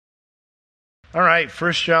All right,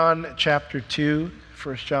 1 John chapter 2.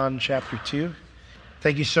 1 John chapter 2.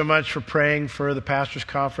 Thank you so much for praying for the Pastors'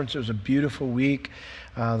 Conference. It was a beautiful week.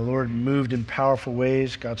 The Lord moved in powerful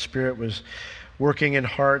ways. God's Spirit was working in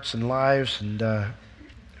hearts and lives, and it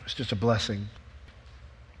was just a blessing.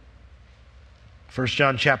 1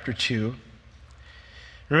 John chapter 2.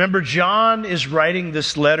 Remember, John is writing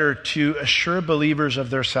this letter to assure believers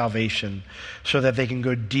of their salvation so that they can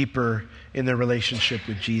go deeper in their relationship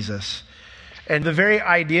with Jesus. And the very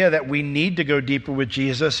idea that we need to go deeper with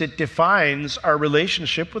Jesus, it defines our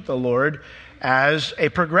relationship with the Lord as a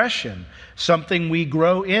progression, something we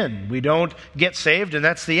grow in. We don't get saved and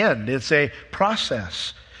that's the end. It's a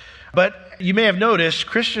process. But you may have noticed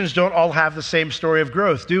Christians don't all have the same story of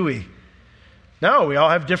growth, do we? No, we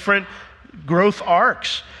all have different growth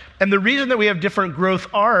arcs. And the reason that we have different growth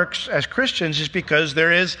arcs as Christians is because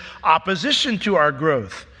there is opposition to our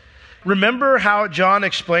growth. Remember how John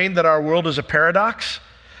explained that our world is a paradox?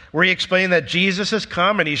 Where he explained that Jesus has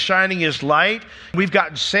come and he's shining his light. We've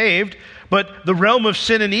gotten saved, but the realm of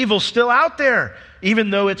sin and evil is still out there, even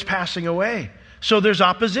though it's passing away. So there's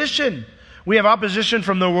opposition. We have opposition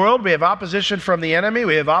from the world. We have opposition from the enemy.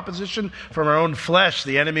 We have opposition from our own flesh,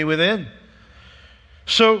 the enemy within.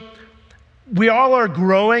 So we all are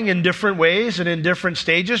growing in different ways and in different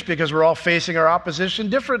stages because we're all facing our opposition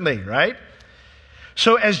differently, right?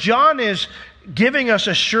 So as John is giving us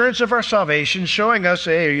assurance of our salvation, showing us,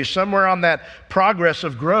 hey, are you somewhere on that progress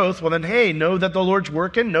of growth? Well then, hey, know that the Lord's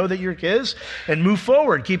working, know that you're His, and move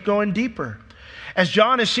forward, keep going deeper. As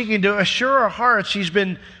John is seeking to assure our hearts, he's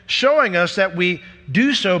been showing us that we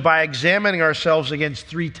do so by examining ourselves against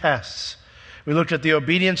 3 tests. We looked at the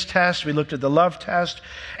obedience test, we looked at the love test,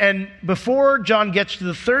 and before John gets to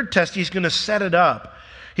the 3rd test, he's going to set it up.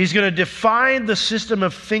 He's going to define the system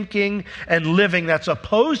of thinking and living that's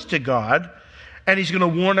opposed to God, and he's going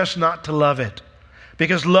to warn us not to love it.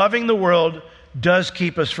 Because loving the world does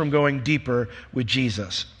keep us from going deeper with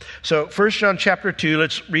Jesus. So 1 John chapter 2,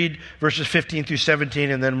 let's read verses 15 through 17,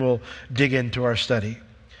 and then we'll dig into our study.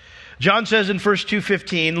 John says in verse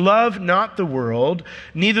 2:15, "Love not the world,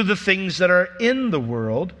 neither the things that are in the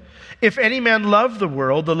world. If any man love the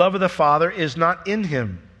world, the love of the Father is not in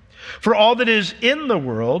him. For all that is in the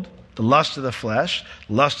world, the lust of the flesh,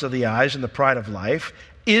 lust of the eyes, and the pride of life,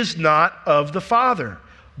 is not of the Father,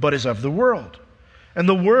 but is of the world. And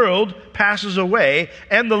the world passes away,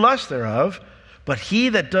 and the lust thereof, but he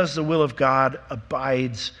that does the will of God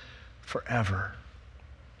abides forever."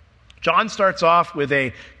 John starts off with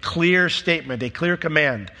a clear statement, a clear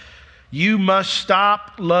command. You must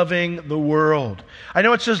stop loving the world. I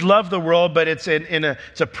know it says love the world, but it's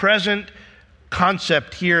a present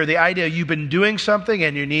concept here. The idea you've been doing something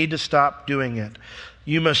and you need to stop doing it.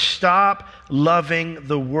 You must stop loving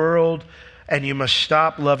the world, and you must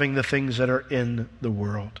stop loving the things that are in the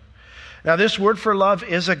world. Now, this word for love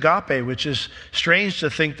is agape, which is strange to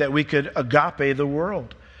think that we could agape the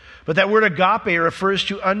world. But that word agape refers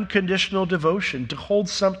to unconditional devotion, to hold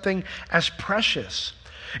something as precious.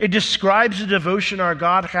 It describes the devotion our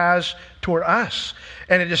God has toward us,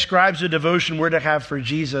 and it describes the devotion we're to have for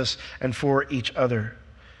Jesus and for each other.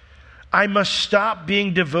 I must stop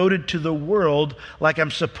being devoted to the world like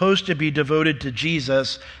I'm supposed to be devoted to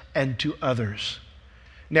Jesus and to others.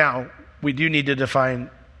 Now, we do need to define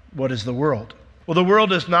what is the world. Well, the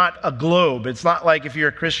world is not a globe. It's not like if you're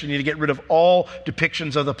a Christian, you need to get rid of all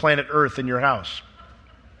depictions of the planet Earth in your house.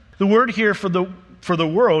 The word here for the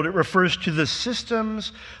world, it refers to the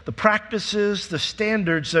systems, the practices, the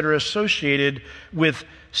standards that are associated with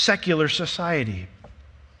secular society.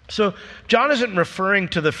 So John isn't referring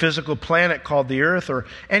to the physical planet called the earth or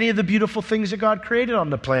any of the beautiful things that God created on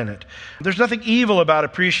the planet. There's nothing evil about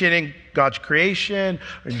appreciating God's creation,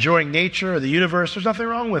 or enjoying nature or the universe. There's nothing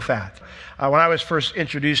wrong with that. When I was first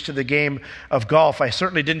introduced to the game of golf, I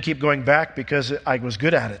certainly didn't keep going back because I was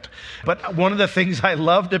good at it. But one of the things I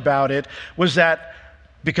loved about it was that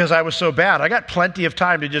because I was so bad, I got plenty of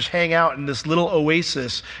time to just hang out in this little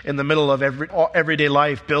oasis in the middle of everyday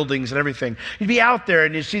life, buildings and everything. You'd be out there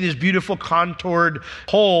and you'd see this beautiful contoured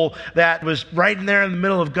hole that was right in there in the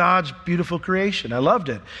middle of God's beautiful creation. I loved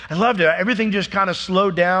it. Everything just kind of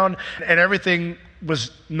slowed down and everything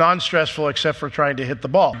was non-stressful except for trying to hit the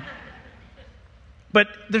ball. But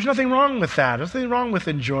there's nothing wrong with that. There's nothing wrong with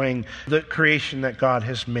enjoying the creation that God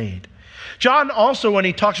has made. John also, when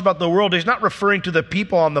he talks about the world, he's not referring to the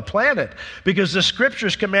people on the planet, because the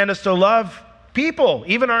scriptures command us to love people,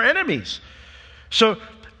 even our enemies. So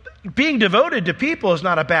being devoted to people is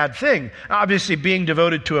not a bad thing. Obviously, being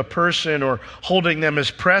devoted to a person or holding them as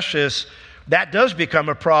precious, that does become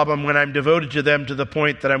a problem when I'm devoted to them to the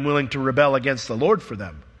point that I'm willing to rebel against the Lord for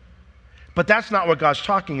them. But that's not what God's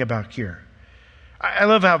talking about here. I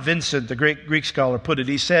love how Vincent, the great Greek scholar, put it.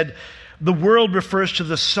 He said, the world refers to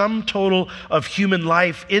the sum total of human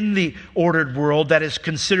life in the ordered world that is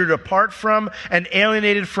considered apart from and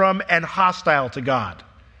alienated from and hostile to God.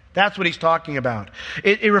 That's what he's talking about.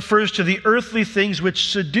 It refers to the earthly things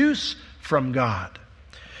which seduce from God.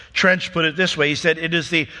 Trench put it this way. He said, it is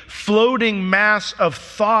the floating mass of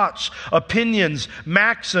thoughts, opinions,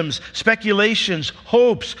 maxims, speculations,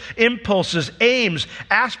 hopes, impulses, aims,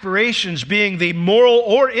 aspirations, being the moral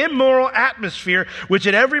or immoral atmosphere which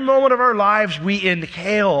at every moment of our lives we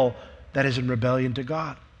inhale that is in rebellion to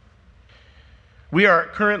God. We are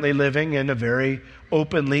currently living in a very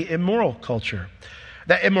openly immoral culture.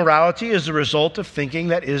 That immorality is the result of thinking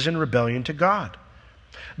that is in rebellion to God.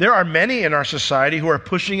 There are many in our society who are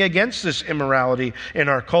pushing against this immorality in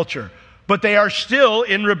our culture, but they are still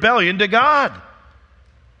in rebellion to God.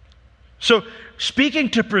 So, speaking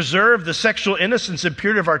to preserve the sexual innocence and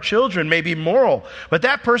purity of our children may be moral, but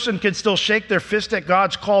that person can still shake their fist at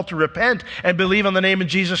God's call to repent and believe on the name of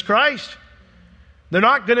Jesus Christ. They're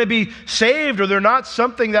not going to be saved, or they're not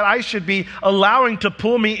something that I should be allowing to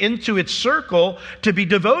pull me into its circle to be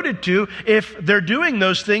devoted to if they're doing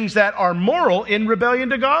those things that are moral in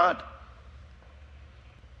rebellion to God.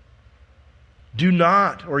 Do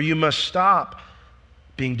not, or you must stop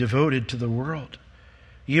being devoted to the world.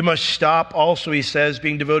 You must stop also, he says,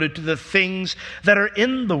 being devoted to the things that are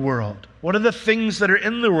in the world. What are the things that are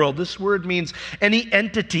in the world? This word means any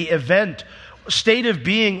entity, event, state of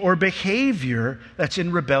being or behavior that's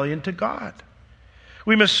in rebellion to God.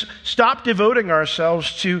 We must stop devoting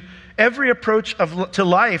ourselves to every approach to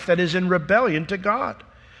life that is in rebellion to God,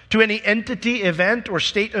 to any entity, event, or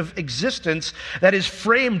state of existence that is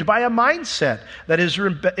framed by a mindset that is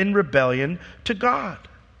in rebellion to God.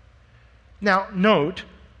 Now, note,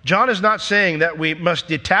 John is not saying that we must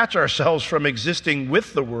detach ourselves from existing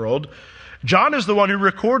with the world. John is the one who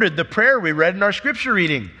recorded the prayer we read in our scripture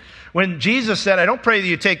reading. When Jesus said, I don't pray that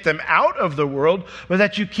you take them out of the world, but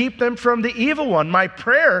that you keep them from the evil one. My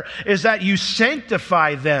prayer is that you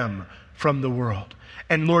sanctify them from the world.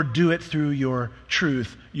 And Lord, do it through your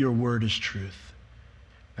truth. Your word is truth.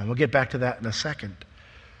 And we'll get back to that in a second.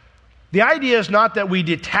 The idea is not that we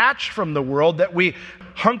detach from the world, that we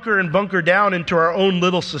hunker and bunker down into our own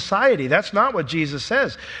little society. That's not what Jesus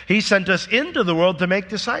says. He sent us into the world to make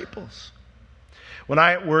disciples. When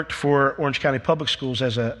I worked for Orange County Public Schools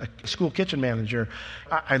as a school kitchen manager,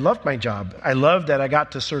 I loved my job. I loved that I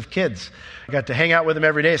got to serve kids. I got to hang out with them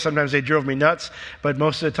every day. Sometimes they drove me nuts, but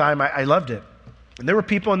most of the time I loved it. And there were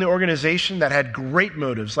people in the organization that had great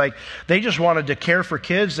motives. Like, they just wanted to care for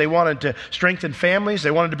kids. They wanted to strengthen families.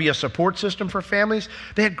 They wanted to be a support system for families.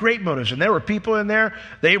 They had great motives. And there were people in there,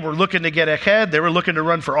 they were looking to get ahead. They were looking to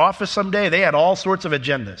run for office someday. They had all sorts of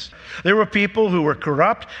agendas. There were people who were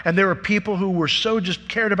corrupt, and there were people who were so just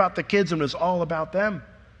cared about the kids and it was all about them.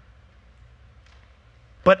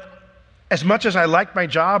 But as much as I liked my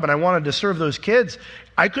job and I wanted to serve those kids,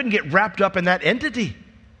 I couldn't get wrapped up in that entity.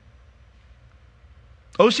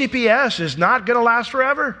 OCPS is not going to last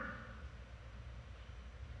forever.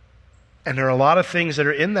 And there are a lot of things that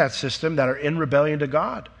are in that system that are in rebellion to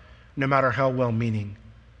God, no matter how well-meaning.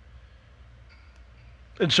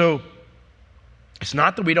 And so, it's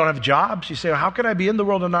not that we don't have jobs. You say, well, how can I be in the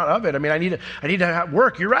world and not of it? I mean, I need to have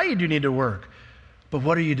work. You're right, you do need to work. But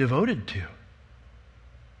what are you devoted to?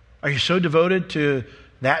 Are you so devoted to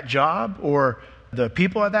that job or the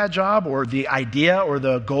people at that job or the idea or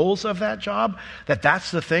the goals of that job that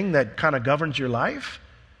that's the thing that kind of governs your life?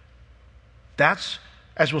 That's,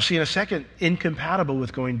 as we'll see in a second, incompatible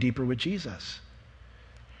with going deeper with Jesus.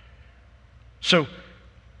 So,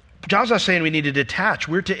 John's not saying we need to detach.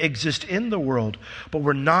 We're to exist in the world, but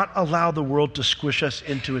we're not allow the world to squish us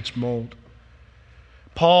into its mold.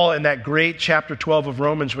 Paul, in that great chapter 12 of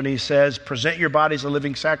Romans, when he says, present your bodies a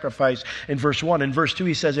living sacrifice, in verse 1. In verse 2,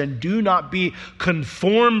 he says, and do not be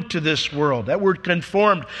conformed to this world. That word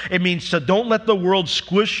conformed, it means to don't let the world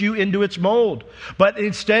squish you into its mold, but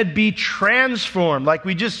instead be transformed. Like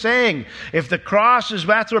we just sang, if the cross is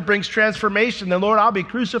that's what brings transformation, then Lord, I'll be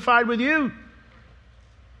crucified with you.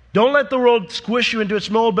 Don't let the world squish you into its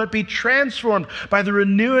mold, but be transformed by the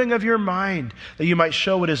renewing of your mind, that you might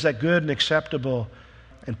show what is that good and acceptable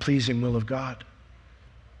and pleasing will of God.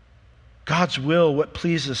 God's will, what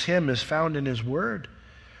pleases him, is found in his word.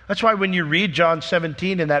 That's why when you read John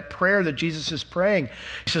 17 in that prayer that Jesus is praying,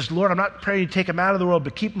 he says, Lord, I'm not praying to take them out of the world,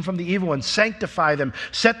 but keep them from the evil one, sanctify them,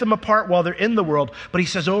 set them apart while they're in the world. But he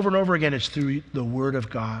says over and over again, it's through the word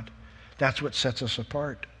of God. That's what sets us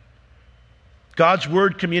apart. God's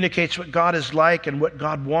word communicates what God is like and what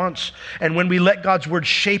God wants. And when we let God's word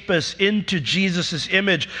shape us into Jesus'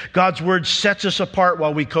 image, God's word sets us apart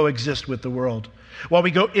while we coexist with the world, while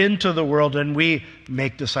we go into the world and we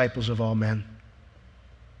make disciples of all men.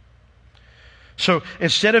 So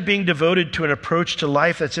instead of being devoted to an approach to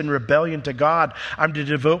life that's in rebellion to God, I'm to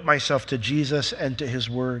devote myself to Jesus and to his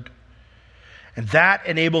word. And that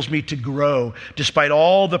enables me to grow despite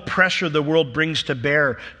all the pressure the world brings to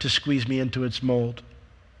bear to squeeze me into its mold.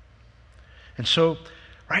 And so,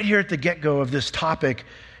 right here at the get-go of this topic,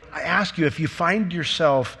 I ask you, if you find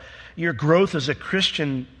yourself, your growth as a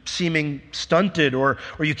Christian seeming stunted, or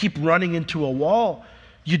you keep running into a wall,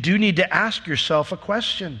 you do need to ask yourself a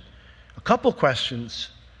question, a couple questions.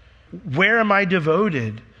 Where am I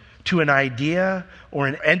devoted to an idea or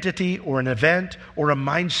an entity or an event or a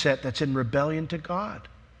mindset that's in rebellion to God?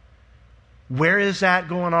 Where is that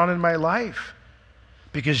going on in my life?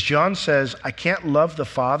 Because John says, I can't love the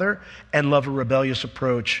Father and love a rebellious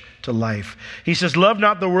approach to life. He says, love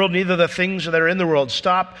not the world, neither the things that are in the world.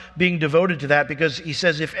 Stop being devoted to that, because he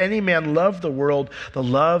says, if any man love the world, the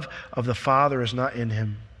love of the Father is not in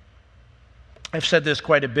him. I've said this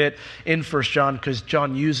quite a bit in 1 John because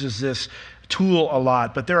John uses this tool a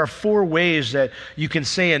lot, but there are 4 ways that you can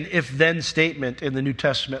say an if-then statement in the New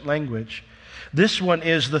Testament language. This one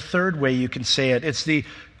is the third way you can say it. It's the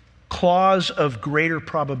clause of greater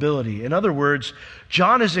probability. In other words,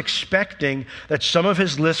 John is expecting that some of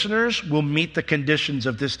his listeners will meet the conditions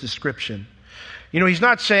of this description. He's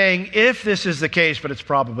not saying if this is the case, but it's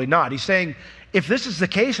probably not. He's saying if this is the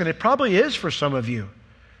case, and it probably is for some of you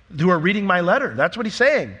who are reading my letter. That's what he's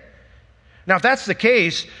saying. Now, if that's the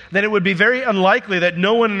case, then it would be very unlikely that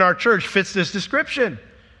no one in our church fits this description,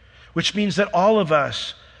 which means that all of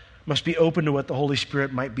us must be open to what the Holy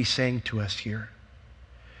Spirit might be saying to us here.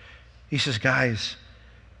 He says, guys,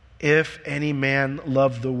 if any man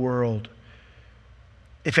love the world,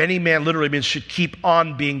 if any man literally means should keep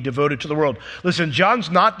on being devoted to the world. Listen,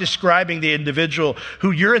 John's not describing the individual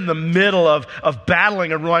who you're in the middle of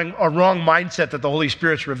battling a wrong mindset that the Holy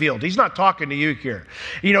Spirit's revealed. He's not talking to you here.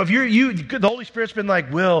 If the Holy Spirit's been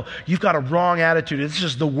like, Will, you've got a wrong attitude. It's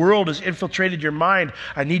just the world has infiltrated your mind.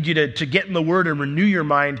 I need you to get in the Word and renew your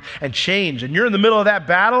mind and change. And you're in the middle of that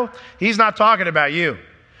battle. He's not talking about you.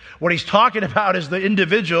 What he's talking about is the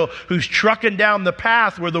individual who's trucking down the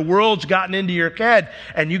path where the world's gotten into your head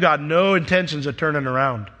and you got no intentions of turning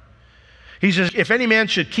around. He says, if any man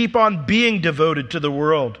should keep on being devoted to the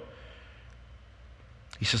world,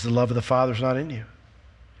 he says, the love of the Father is not in you.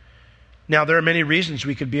 Now, there are many reasons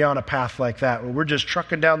we could be on a path like that, where we're just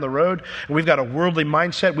trucking down the road and we've got a worldly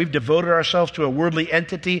mindset. We've devoted ourselves to a worldly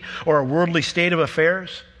entity or a worldly state of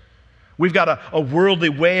affairs. We've got a worldly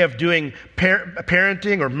way of doing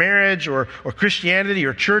parenting or marriage or Christianity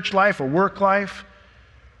or church life or work life.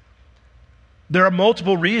 There are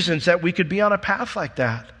multiple reasons that we could be on a path like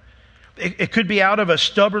that. It could be out of a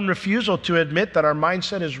stubborn refusal to admit that our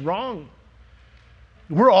mindset is wrong.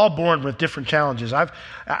 We're all born with different challenges.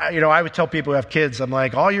 I would tell people who have kids, I'm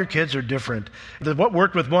like, all your kids are different. What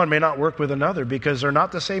worked with one may not work with another because they're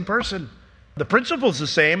not the same person. The principle's the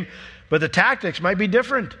same, but the tactics might be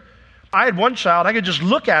different. I had one child, I could just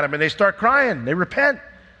look at them and they start crying. They repent.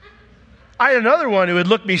 I had another one who would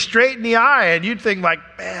look me straight in the eye and you'd think like,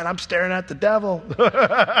 man, I'm staring at the devil.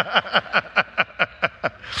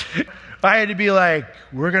 I had to be like,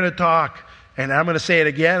 we're going to talk. And I'm going to say it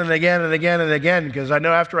again and again and again and again, because I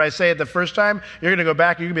know after I say it the first time, you're going to go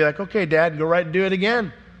back and you're going to be like, okay, Dad, go right and do it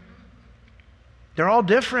again. They're all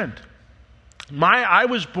different. I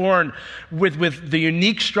was born with the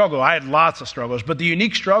unique struggle. I had lots of struggles, but the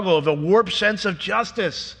unique struggle of a warped sense of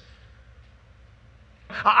justice.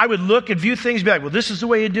 I would look and view things and be like, well, this is the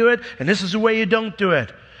way you do it, and this is the way you don't do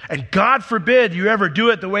it. And God forbid you ever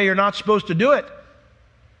do it the way you're not supposed to do it,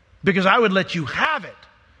 because I would let you have it.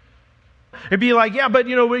 It'd be like, yeah, but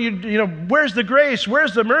where's the grace?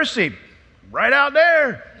 Where's the mercy? Right out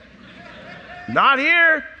there. Not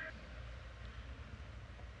here.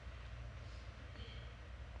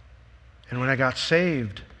 And when I got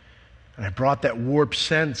saved, and I brought that warped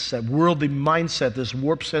sense, that worldly mindset, this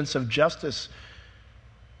warped sense of justice,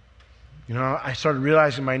 I started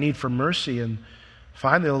realizing my need for mercy, and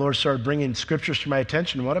finally the Lord started bringing scriptures to my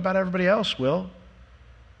attention. What about everybody else, Will?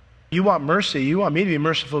 You want mercy. You want me to be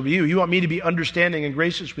merciful to you. You want me to be understanding and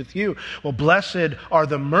gracious with you. Well, blessed are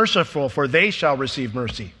the merciful, for they shall receive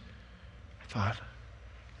mercy. I thought,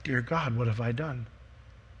 dear God, what have I done?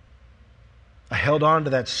 I held on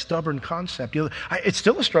to that stubborn concept. It's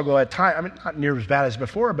still a struggle at times. I mean, not near as bad as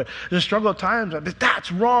before, but there's a struggle at times. That's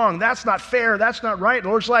wrong. That's not fair. That's not right. And the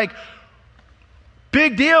Lord's like,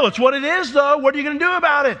 Big deal. It's what it is, though. What are you going to do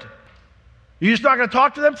about it? You just not going to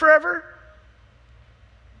talk to them forever?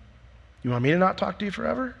 You want me to not talk to you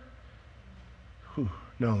forever? Whew.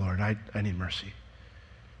 No, Lord, I need mercy.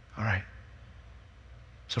 All right.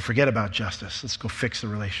 So forget about justice. Let's go fix the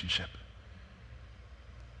relationship.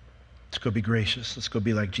 Let's go be gracious. Let's go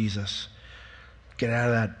be like Jesus. Get out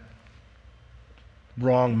of that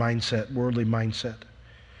wrong mindset, worldly mindset.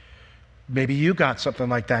 Maybe you got something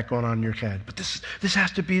like that going on in your head, but this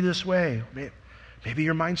has to be this way. Maybe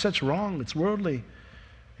your mindset's wrong. It's worldly,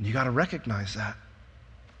 and you got to recognize that.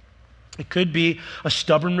 It could be a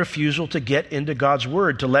stubborn refusal to get into God's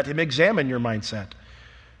Word, to let Him examine your mindset.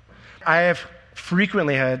 I have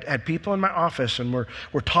frequently had people in my office, and we're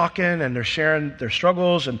talking, and they're sharing their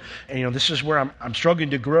struggles, and this is where I'm struggling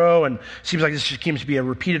to grow, and it seems like this seems to be a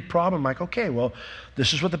repeated problem. I'm like, okay, well,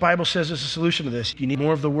 this is what the Bible says is the solution to this. You need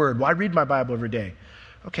more of the Word. Well, I read my Bible every day.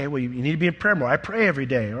 Okay, well, you need to be in prayer more. I pray every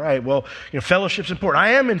day. All right, well, fellowship's important.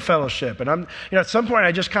 I am in fellowship. And I'm, at some point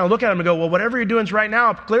I just kind of look at them and go, well, whatever you're doing right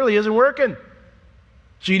now clearly isn't working.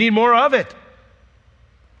 So you need more of it.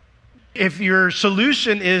 If your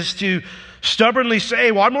solution is to stubbornly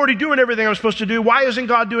say, well, I'm already doing everything I'm supposed to do, why isn't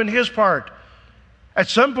God doing His part? At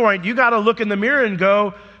some point, you got to look in the mirror and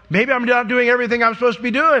go, maybe I'm not doing everything I'm supposed to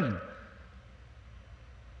be doing.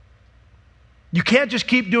 You can't just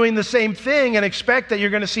keep doing the same thing and expect that you're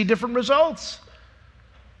going to see different results.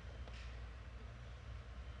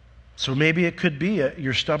 So maybe it could be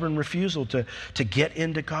your stubborn refusal to get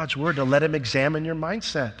into God's Word, to let Him examine your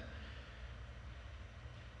mindset.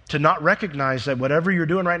 To not recognize that whatever you're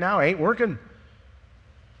doing right now ain't working.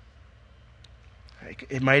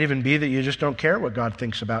 It might even be that you just don't care what God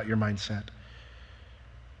thinks about your mindset.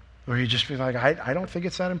 Or you just feel like, I don't think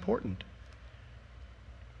it's that important.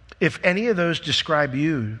 If any of those describe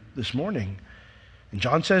you this morning, and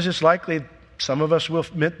John says it's likely some of us will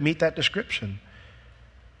meet that description,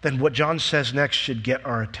 then what John says next should get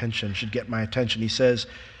our attention, should get my attention. He says,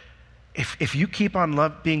 if you keep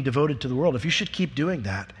on being devoted to the world, if you should keep doing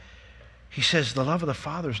that, he says the love of the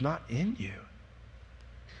Father is not in you.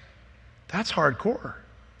 That's hardcore.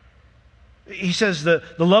 He says the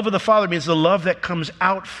love of the Father means the love that comes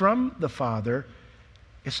out from the Father.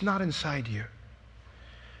 It's not inside you.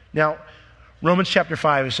 Now, Romans chapter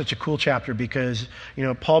 5 is such a cool chapter because,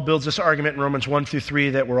 Paul builds this argument in Romans 1 through 3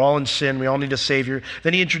 that we're all in sin, we all need a Savior.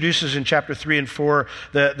 Then he introduces in chapter 3 and 4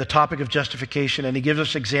 the topic of justification, and he gives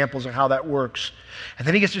us examples of how that works. And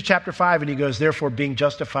then he gets to chapter 5 and he goes, therefore, being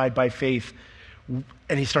justified by faith,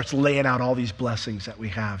 and he starts laying out all these blessings that we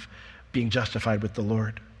have being justified with the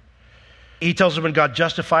Lord. He tells us when God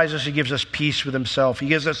justifies us, He gives us peace with Himself. He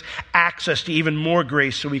gives us access to even more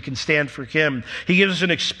grace so we can stand for Him. He gives us an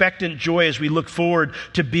expectant joy as we look forward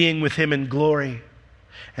to being with Him in glory.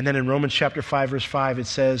 And then in Romans chapter 5, verse 5, it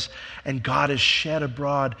says, and God has shed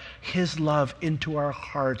abroad His love into our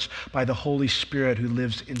hearts by the Holy Spirit who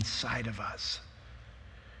lives inside of us.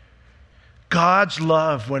 God's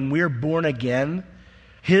love, when we're born again,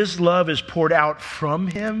 His love is poured out from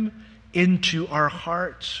Him into our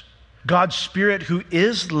hearts. God's Spirit, who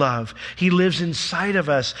is love, He lives inside of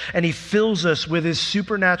us, and He fills us with His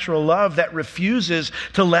supernatural love that refuses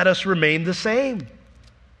to let us remain the same.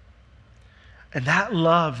 And that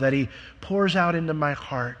love that He pours out into my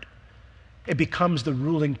heart, it becomes the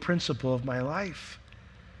ruling principle of my life.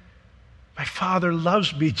 My Father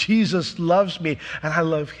loves me, Jesus loves me, and I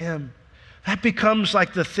love Him. That becomes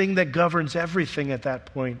like the thing that governs everything at that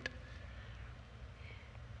point.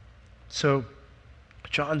 So,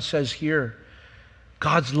 John says here,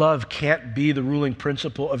 God's love can't be the ruling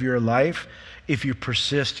principle of your life if you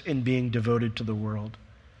persist in being devoted to the world.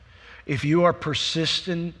 If you are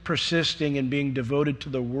persisting in being devoted to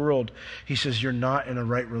the world, he says you're not in a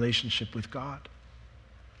right relationship with God.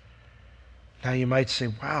 Now you might say,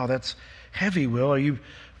 wow, that's heavy, Will. Are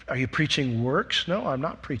you preaching works? No, I'm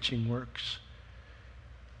not preaching works.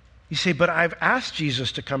 You say, but I've asked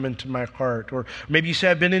Jesus to come into my heart. Or maybe you say,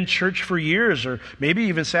 I've been in church for years. Or maybe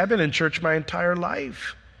even say, I've been in church my entire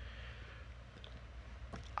life.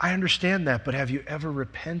 I understand that, but have you ever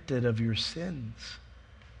repented of your sins?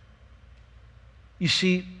 You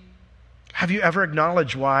see, have you ever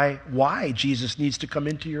acknowledged why Jesus needs to come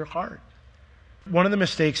into your heart? One of the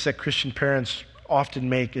mistakes that Christian parents often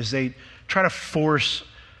make is they try to force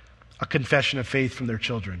a confession of faith from their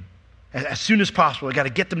children. As soon as possible, you got to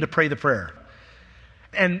get them to pray the prayer.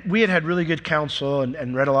 And we had really good counsel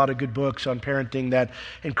and read a lot of good books on parenting that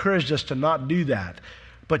encouraged us to not do that,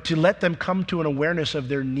 but to let them come to an awareness of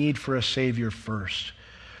their need for a Savior first.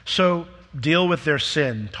 So deal with their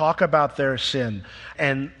sin, talk about their sin,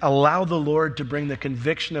 and allow the Lord to bring the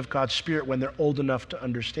conviction of God's Spirit when they're old enough to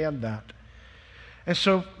understand that. And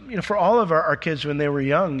so, for all of our kids when they were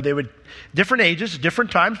young, they would, different ages,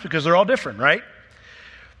 different times, because they're all different, right?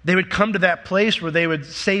 They would come to that place where they would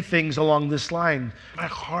say things along this line, my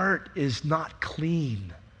heart is not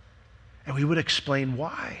clean. And we would explain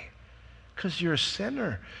why. Because you're a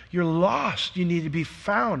sinner. You're lost. You need to be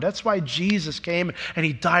found. That's why Jesus came and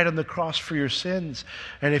he died on the cross for your sins.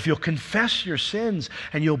 And if you'll confess your sins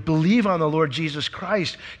and you'll believe on the Lord Jesus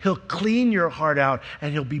Christ, he'll clean your heart out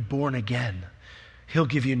and you'll be born again. He'll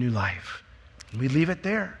give you new life. And we leave it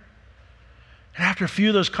there. And after a few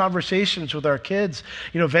of those conversations with our kids,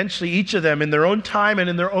 eventually each of them in their own time and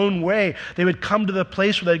in their own way, they would come to the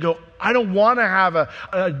place where they'd go, I don't want to have a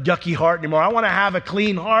yucky heart anymore. I want to have a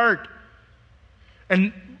clean heart.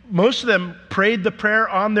 And most of them prayed the prayer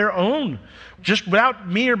on their own, just without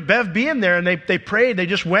me or Bev being there. And they prayed. They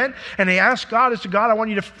just went and they asked God, God, I want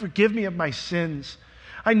you to forgive me of my sins.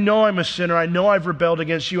 I know I'm a sinner. I know I've rebelled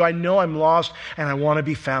against you. I know I'm lost and I want to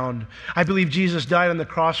be found. I believe Jesus died on the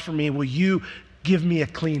cross for me. Will you give me a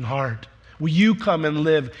clean heart? Will you come and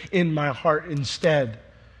live in my heart instead?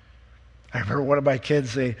 I remember one of my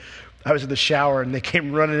kids, I was in the shower and they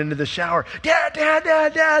came running into the shower. Dad,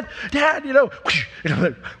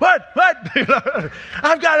 what?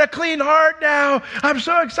 I've got a clean heart now. I'm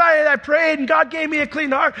so excited. I prayed and God gave me a clean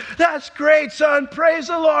heart. That's great, son. Praise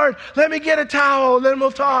the Lord. Let me get a towel and then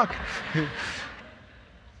we'll talk.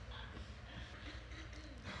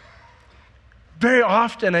 Very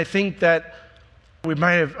often I think that we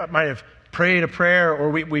might have prayed a prayer, or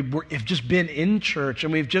we've just been in church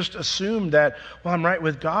and we've just assumed that, well, I'm right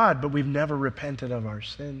with God, but we've never repented of our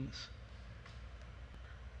sins.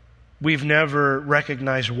 We've never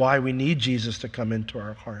recognized why we need Jesus to come into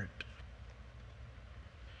our heart.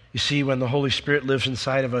 You see, when the Holy Spirit lives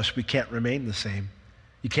inside of us, we can't remain the same.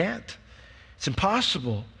 You can't. It's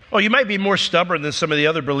impossible. Oh, you might be more stubborn than some of the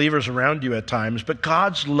other believers around you at times, but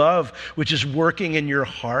God's love, which is working in your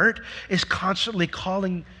heart, is constantly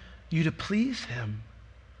calling you to please him.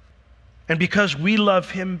 And because we love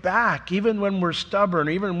him back, even when we're stubborn,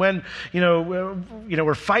 even when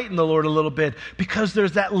we're fighting the Lord a little bit, because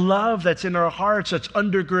there's that love that's in our hearts that's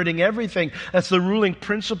undergirding everything, that's the ruling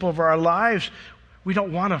principle of our lives, we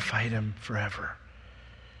don't want to fight him forever,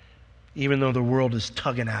 even though the world is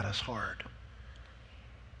tugging at us hard.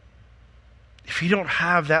 If you don't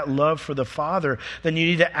have that love for the Father, then you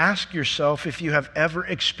need to ask yourself if you have ever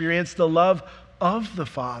experienced the love of the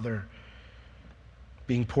Father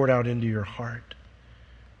being poured out into your heart.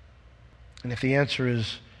 And if the answer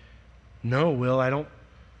is no, Will, I don't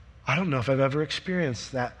know if I've ever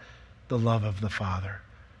experienced the love of the Father.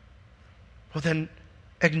 Well, then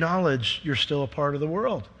acknowledge you're still a part of the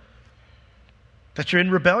world, that you're in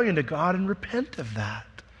rebellion to God, and repent of that.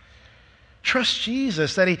 Trust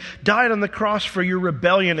Jesus, that he died on the cross for your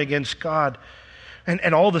rebellion against God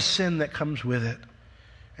and all the sin that comes with it.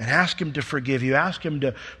 And ask him to forgive you. Ask him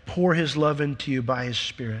to pour his love into you by his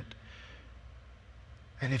Spirit.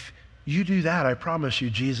 And if you do that, I promise you,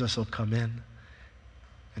 Jesus will come in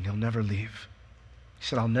and he'll never leave. He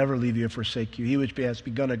said, I'll never leave you or forsake you. He which has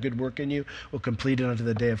begun a good work in you will complete it unto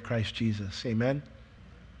the day of Christ Jesus. Amen?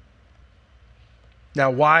 Now,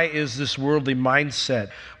 why is this worldly mindset?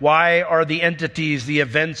 Why are the entities, the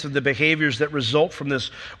events, and the behaviors that result from this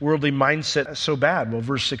worldly mindset so bad? Well,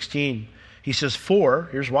 verse 16. He says,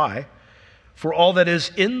 here's why. For all that is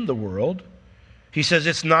in the world, he says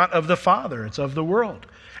it's not of the Father, it's of the world.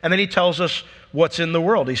 And then he tells us what's in the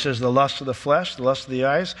world. He says the lust of the flesh, the lust of the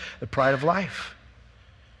eyes, the pride of life.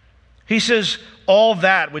 He says all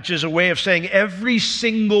that, which is a way of saying every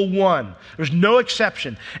single one, there's no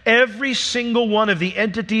exception, every single one of the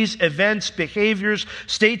entities, events, behaviors,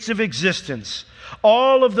 states of existence,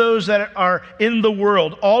 all of those that are in the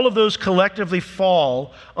world, all of those collectively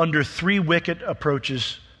fall under three wicked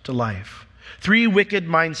approaches to life. Three wicked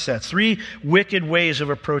mindsets, three wicked ways of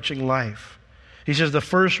approaching life. He says the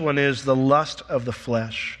first one is the lust of the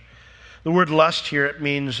flesh. The word lust here, it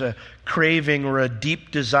means a craving or a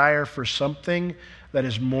deep desire for something that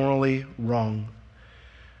is morally wrong.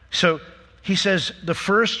 So he says the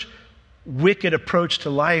first wicked approach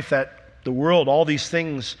to life that the world, all these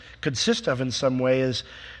things consist of in some way, is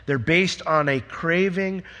they're based on a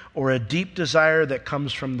craving or a deep desire that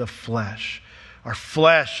comes from the flesh. Our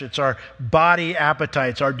flesh, it's our body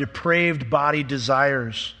appetites, our depraved body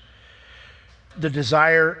desires. The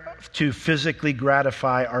desire to physically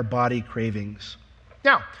gratify our body cravings.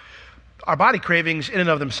 Now, our body cravings in and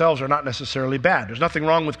of themselves are not necessarily bad. There's nothing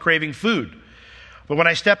wrong with craving food. But when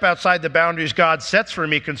I step outside the boundaries God sets for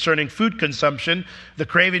me concerning food consumption, the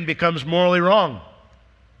craving becomes morally wrong.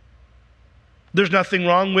 There's nothing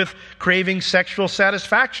wrong with craving sexual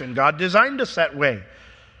satisfaction. God designed us that way.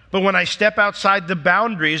 But when I step outside the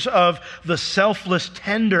boundaries of the selfless,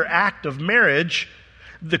 tender act of marriage,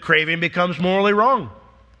 the craving becomes morally wrong.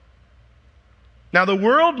 Now, the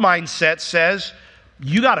world mindset says,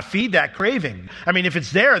 you got to feed that craving. I mean, if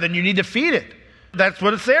it's there, then you need to feed it. That's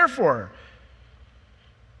what it's there for.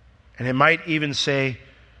 And it might even say,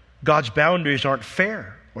 God's boundaries aren't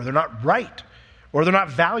fair, or they're not right, or they're not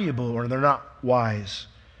valuable, or they're not wise.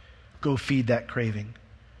 Go feed that craving.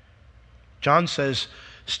 John says,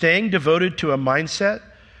 staying devoted to a mindset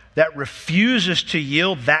that refuses to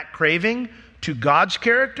yield that craving to God's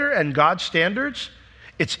character and God's standards,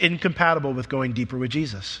 it's incompatible with going deeper with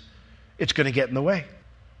Jesus. It's going to get in the way.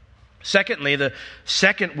 Secondly, the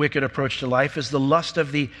second wicked approach to life is the lust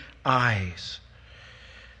of the eyes.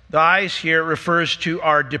 The eyes here refers to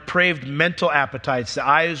our depraved mental appetites. The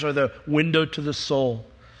eyes are the window to the soul.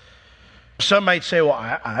 Some might say, well,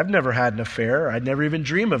 I've never had an affair. I'd never even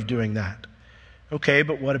dream of doing that. Okay,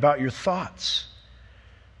 but what about your thoughts?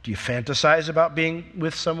 Do you fantasize about being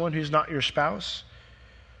with someone who's not your spouse?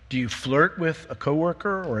 Do you flirt with a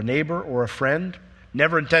coworker or a neighbor or a friend?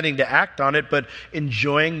 Never intending to act on it, but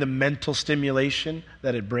enjoying the mental stimulation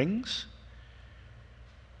that it brings?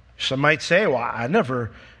 Some might say, well, I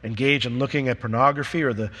never engage in looking at pornography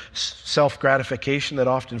or the self-gratification that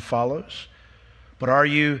often follows. But are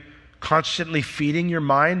you constantly feeding your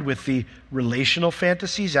mind with the relational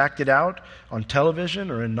fantasies acted out on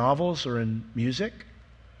television or in novels or in music?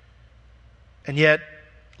 And yet,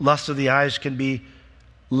 lust of the eyes can be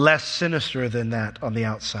less sinister than that on the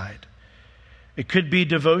outside. It could be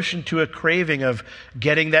devotion to a craving of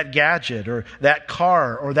getting that gadget or that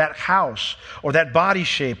car or that house or that body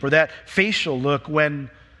shape or that facial look when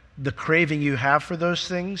the craving you have for those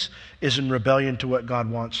things is in rebellion to what God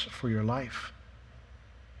wants for your life.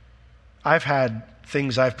 I've had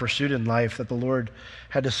things I've pursued in life that the Lord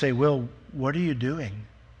had to say, Will, what are you doing?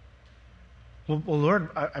 Well Lord,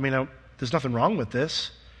 there's nothing wrong with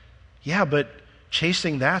this. Yeah, but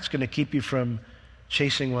chasing that's going to keep you from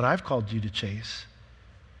chasing what I've called you to chase.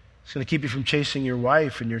 It's going to keep you from chasing your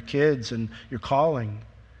wife and your kids and your calling.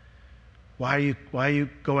 Why are you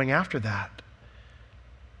going after that?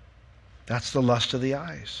 That's the lust of the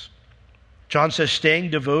eyes. John says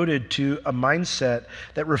staying devoted to a mindset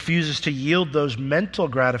that refuses to yield those mental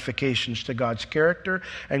gratifications to God's character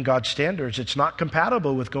and God's standards, it's not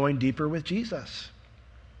compatible with going deeper with Jesus.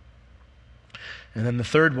 And then the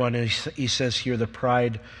third one is, he says here, the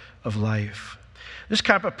pride of life. This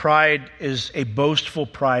type of pride is a boastful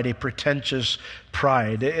pride, a pretentious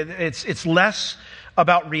pride. It's less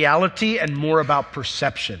about reality and more about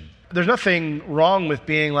perception. There's nothing wrong with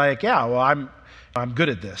being like, yeah, well, I'm good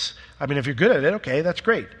at this. I mean, if you're good at it, okay, that's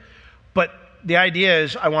great. But the idea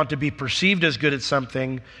is I want to be perceived as good at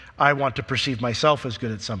something. I want to perceive myself as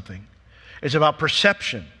good at something. It's about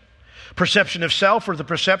perception. Perception of self or the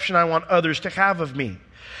perception I want others to have of me.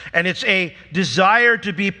 And it's a desire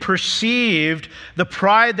to be perceived, the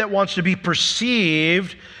pride that wants to be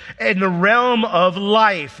perceived in the realm of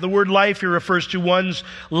life. The word life here refers to one's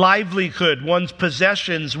livelihood, one's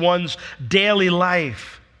possessions, one's daily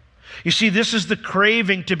life. You see, this is the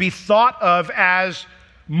craving to be thought of as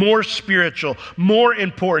more spiritual, more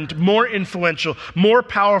important, more influential, more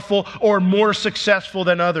powerful, or more successful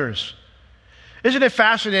than others. Isn't it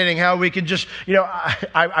fascinating how we can just,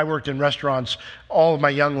 I worked in restaurants all of my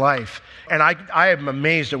young life, and I am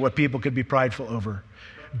amazed at what people could be prideful over.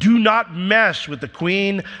 Do not mess with the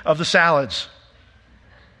queen of the salads.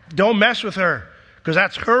 Don't mess with her, because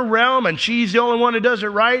that's her realm, and she's the only one who does it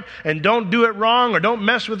right, and don't do it wrong, or don't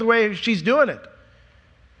mess with the way she's doing it.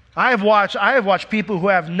 I have watched people who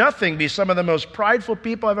have nothing be some of the most prideful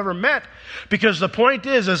people I've ever met. Because the point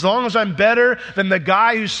is, as long as I'm better than the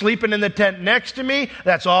guy who's sleeping in the tent next to me,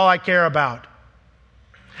 that's all I care about.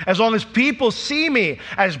 As long as people see me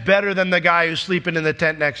as better than the guy who's sleeping in the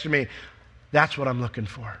tent next to me, that's what I'm looking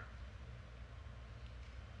for.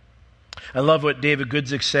 I love what David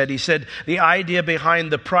Guzik said. He said, the idea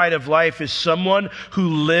behind the pride of life is someone who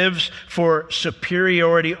lives for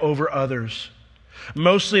superiority over others.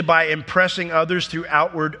 Mostly by impressing others through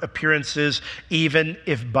outward appearances, even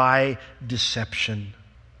if by deception.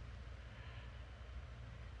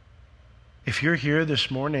 If you're here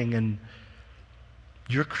this morning and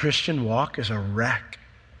your Christian walk is a wreck,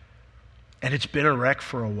 and it's been a wreck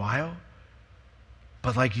for a while,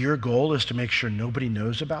 but like your goal is to make sure nobody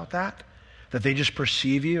knows about that they just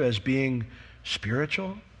perceive you as being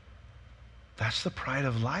spiritual, That's the pride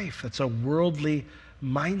of life. That's a worldly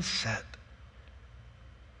mindset.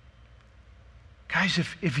 Guys,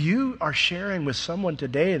 if you are sharing with someone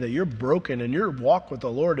today that you're broken and your walk with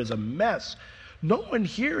the Lord is a mess, no one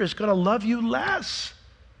here is going to love you less.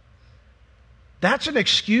 That's an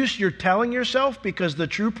excuse you're telling yourself because the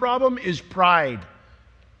true problem is pride.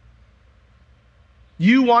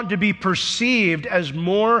 You want to be perceived as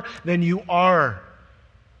more than you are.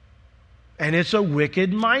 And it's a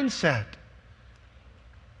wicked mindset.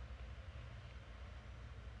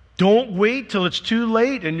 Don't wait till it's too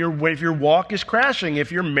late and if your walk is crashing,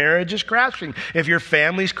 if your marriage is crashing, if your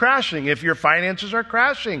family's crashing, if your finances are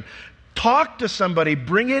crashing. Talk to somebody.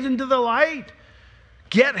 Bring it into the light.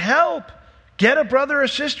 Get help. Get a brother or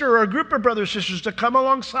sister or a group of brothers or sisters to come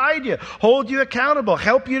alongside you, hold you accountable,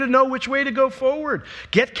 help you to know which way to go forward.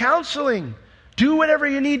 Get counseling. Do whatever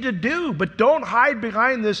you need to do, but don't hide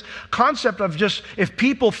behind this concept of just, if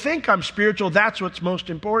people think I'm spiritual, that's what's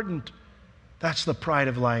most important. That's the pride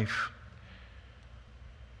of life.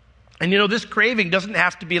 And this craving doesn't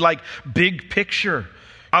have to be like big picture.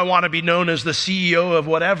 I want to be known as the CEO of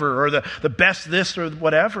whatever, or the best this or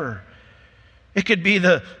whatever. It could be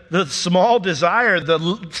the small desire,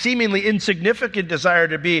 the seemingly insignificant desire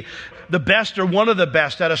to be the best or one of the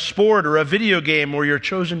best at a sport or a video game or your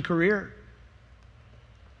chosen career.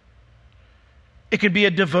 It could be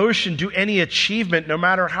a devotion to any achievement, no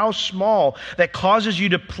matter how small, that causes you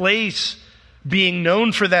to place being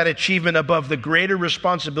known for that achievement above the greater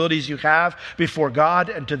responsibilities you have before God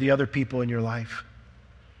and to the other people in your life.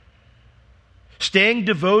 Staying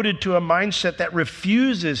devoted to a mindset that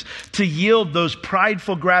refuses to yield those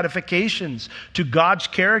prideful gratifications to God's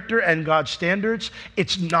character and God's standards,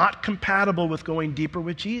 it's not compatible with going deeper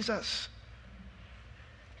with Jesus.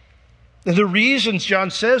 And the reasons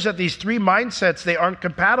John says that these three mindsets, they aren't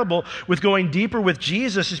compatible with going deeper with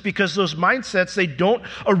Jesus is because those mindsets, they don't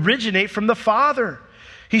originate from the Father.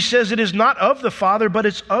 He says it is not of the Father, but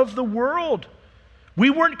it's of the world.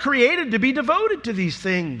 We weren't created to be devoted to these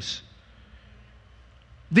things.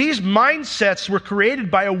 These mindsets were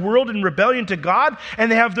created by a world in rebellion to God,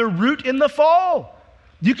 and they have their root in the fall.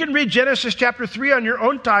 You can read Genesis chapter 3 on your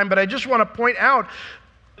own time, but I just want to point out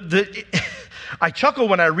that I chuckle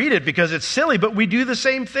when I read it because it's silly, but we do the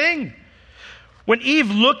same thing. When Eve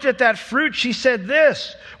looked at that fruit, she said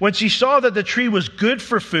this, when she saw that the tree was good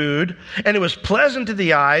for food, and it was pleasant to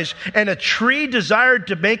the eyes, and a tree desired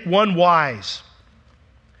to make one wise.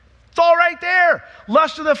 It's all right there.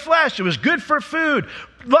 Lust of the flesh. It was good for food.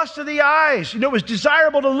 Lust of the eyes. It was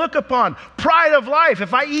desirable to look upon. Pride of life.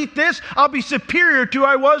 If I eat this, I'll be superior to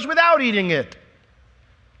I was without eating it.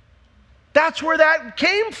 That's where that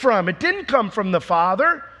came from. It didn't come from the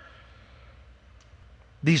Father.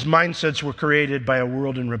 These mindsets were created by a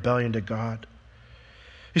world in rebellion to God.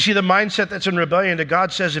 You see, the mindset that's in rebellion to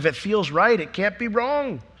God says if it feels right, it can't be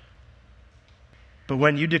wrong. But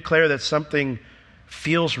when you declare that something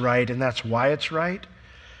feels right and that's why it's right,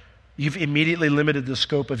 you've immediately limited the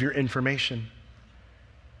scope of your information.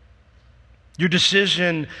 Your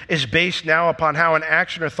decision is based now upon how an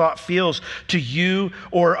action or thought feels to you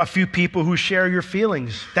or a few people who share your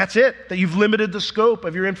feelings. That's it, that you've limited the scope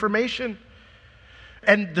of your information.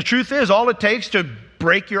 And the truth is, all it takes to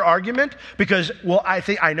break your argument, because,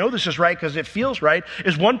 I know this is right because it feels right,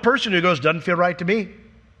 is one person who goes, doesn't feel right to me.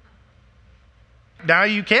 Now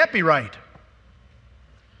you can't be right.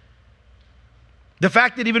 The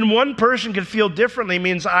fact that even one person can feel differently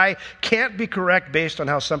means I can't be correct based on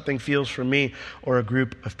how something feels for me or a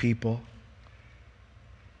group of people.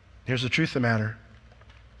 Here's the truth of the matter.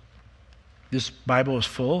 This Bible is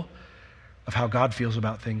full of how God feels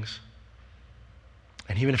about things.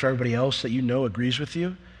 And even if everybody else that you know agrees with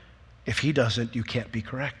you, if He doesn't, you can't be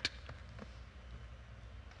correct.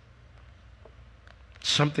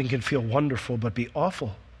 Something can feel wonderful but be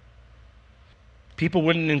awful. People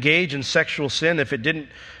wouldn't engage in sexual sin if it didn't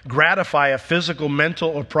gratify a physical, mental,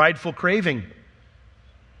 or prideful craving.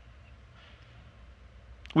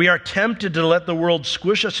 We are tempted to let the world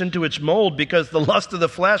squish us into its mold because the lust of the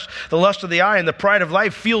flesh, the lust of the eye, and the pride of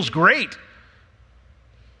life feels great.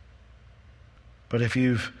 But if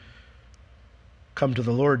you've come to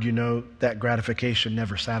the Lord, you know that gratification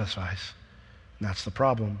never satisfies. And that's the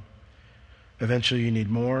problem. Eventually you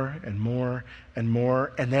need more and more and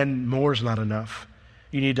more, and then more is not enough.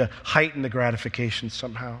 You need to heighten the gratification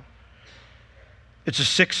somehow. It's a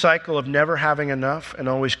sick cycle of never having enough and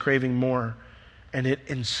always craving more, and it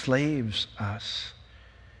enslaves us.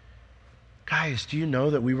 Guys, do you know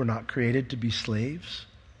that we were not created to be slaves?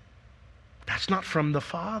 That's not from the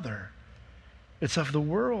Father. It's of the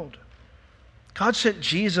world. God sent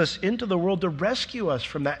Jesus into the world to rescue us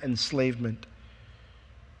from that enslavement.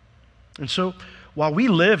 And so, while we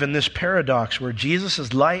live in this paradox where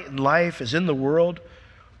Jesus' light and life is in the world,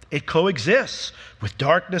 it coexists with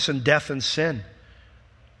darkness and death and sin.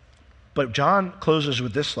 But John closes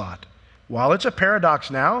with this thought. While it's a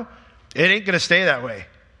paradox now, it ain't going to stay that way.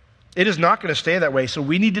 It is not going to stay that way. So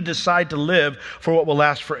we need to decide to live for what will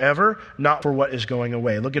last forever, not for what is going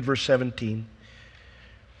away. Look at verse 17.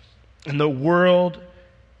 And the world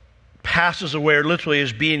passes away, or literally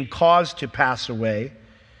is being caused to pass away.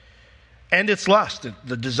 And its lust,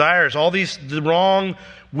 the desires, all the wrong,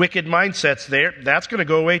 wicked mindsets there, that's going to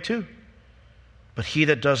go away too. But he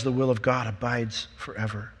that does the will of God abides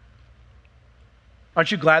forever.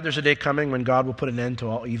 Aren't you glad there's a day coming when God will put an end to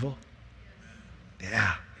all evil?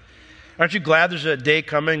 Yeah. Aren't you glad there's a day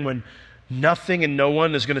coming when nothing and no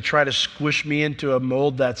one is going to try to squish me into a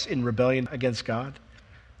mold that's in rebellion against God?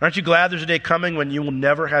 Aren't you glad there's a day coming when you will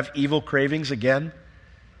never have evil cravings again?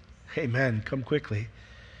 Amen. Come quickly.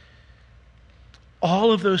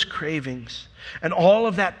 All of those cravings and all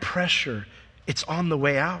of that pressure, it's on the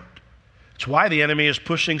way out. It's why the enemy is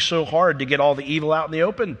pushing so hard to get all the evil out in the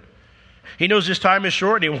open. He knows his time is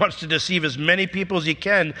short and he wants to deceive as many people as he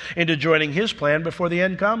can into joining his plan before the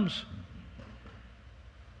end comes.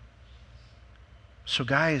 So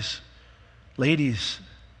guys, ladies,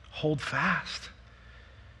 hold fast.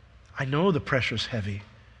 I know the pressure's heavy.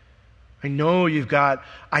 I know you've got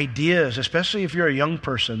ideas, especially if you're a young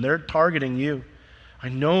person. They're targeting you. I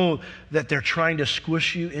know that they're trying to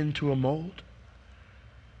squish you into a mold.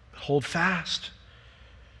 Hold fast.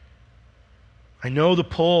 I know the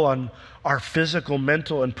pull on our physical,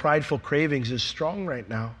 mental, and prideful cravings is strong right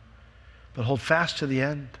now. But hold fast to the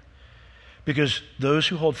end. Because those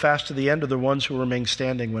who hold fast to the end are the ones who remain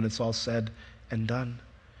standing when it's all said and done.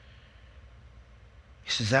 He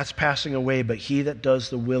says that's passing away, but he that does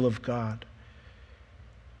the will of God.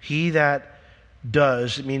 He that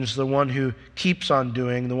does, it means the one who keeps on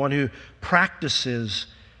doing, the one who practices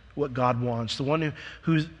what God wants, the one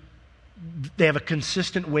who they have a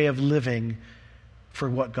consistent way of living for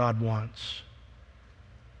what God wants.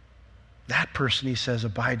 That person, he says,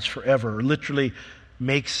 abides forever, or literally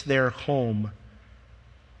makes their home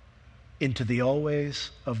into the always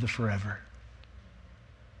of the forever.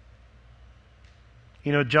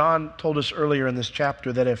 You know, John told us earlier in this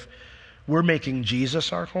chapter that if we're making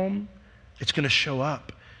Jesus our home, it's going to show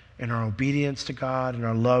up in our obedience to God and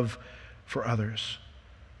our love for others.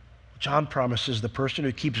 John promises the person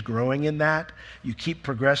who keeps growing in that, you keep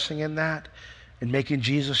progressing in that, and making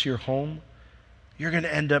Jesus your home, you're going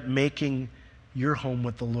to end up making your home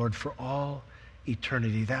with the Lord for all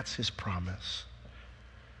eternity. That's his promise.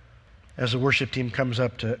 As the worship team comes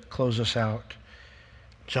up to close us out,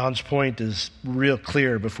 John's point is real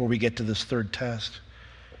clear before we get to this third test.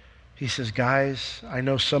 He says, guys, I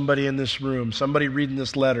know somebody in this room, somebody reading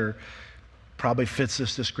this letter probably fits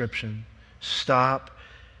this description. Stop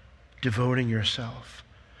devoting yourself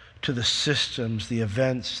to the systems, the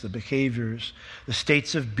events, the behaviors, the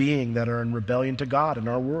states of being that are in rebellion to God in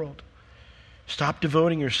our world. Stop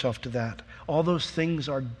devoting yourself to that. All those things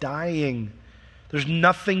are dying. There's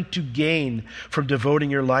nothing to gain from devoting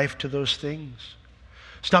your life to those things.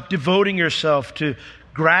 Stop devoting yourself to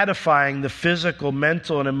gratifying the physical,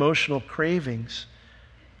 mental, and emotional cravings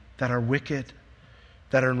that are wicked,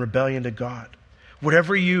 that are in rebellion to God.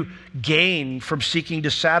 Whatever you gain from seeking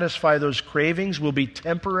to satisfy those cravings will be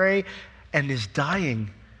temporary and is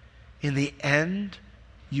dying. In the end,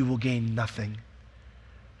 you will gain nothing.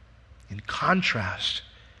 In contrast,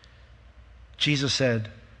 Jesus said,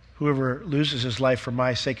 whoever loses his life for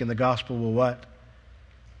my sake in the gospel will what?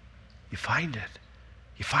 You find it.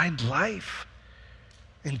 You find life.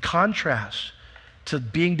 In contrast to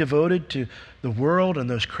being devoted to the world and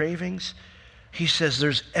those cravings, he says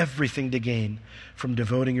there's everything to gain from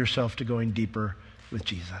devoting yourself to going deeper with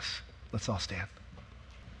Jesus. Let's all stand.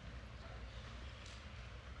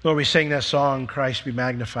 Lord, we sang that song, Christ be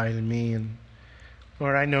magnified in me. And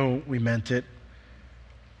Lord, I know we meant it.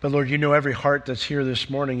 But Lord, you know every heart that's here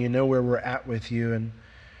this morning. You know where we're at with you. And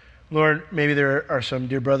Lord, maybe there are some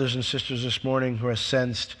dear brothers and sisters this morning who have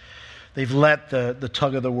sensed they've let the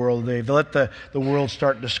tug of the world, they've let the world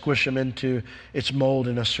start to squish them into its mold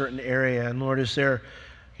in a certain area. And Lord, is there,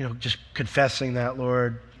 just confessing that,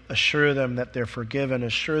 Lord, assure them that they're forgiven,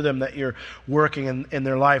 assure them that you're working in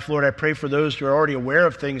their life. Lord, I pray for those who are already aware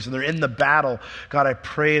of things and they're in the battle. God, I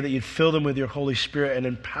pray that you'd fill them with your Holy Spirit and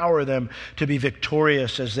empower them to be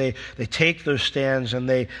victorious as they take those stands and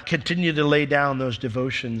they continue to lay down those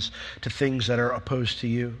devotions to things that are opposed to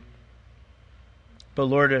you. But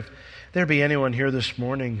Lord, if there be anyone here this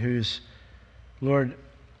morning who's, Lord,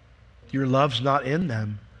 your love's not in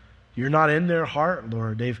them. You're not in their heart,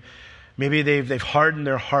 Lord. Maybe they've hardened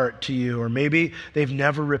their heart to you, or maybe they've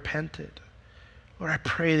never repented. Lord, I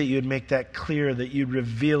pray that you'd make that clear, that you'd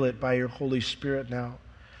reveal it by your Holy Spirit now.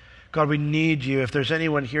 God, we need you. If there's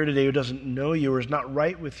anyone here today who doesn't know you or is not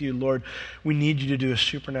right with you, Lord, we need you to do a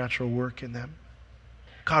supernatural work in them.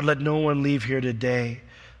 God, let no one leave here today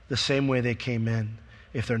the same way they came in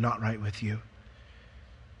if they're not right with you.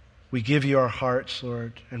 We give you our hearts,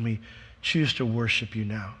 Lord, and we choose to worship you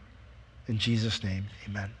now. In Jesus' name,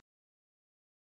 amen.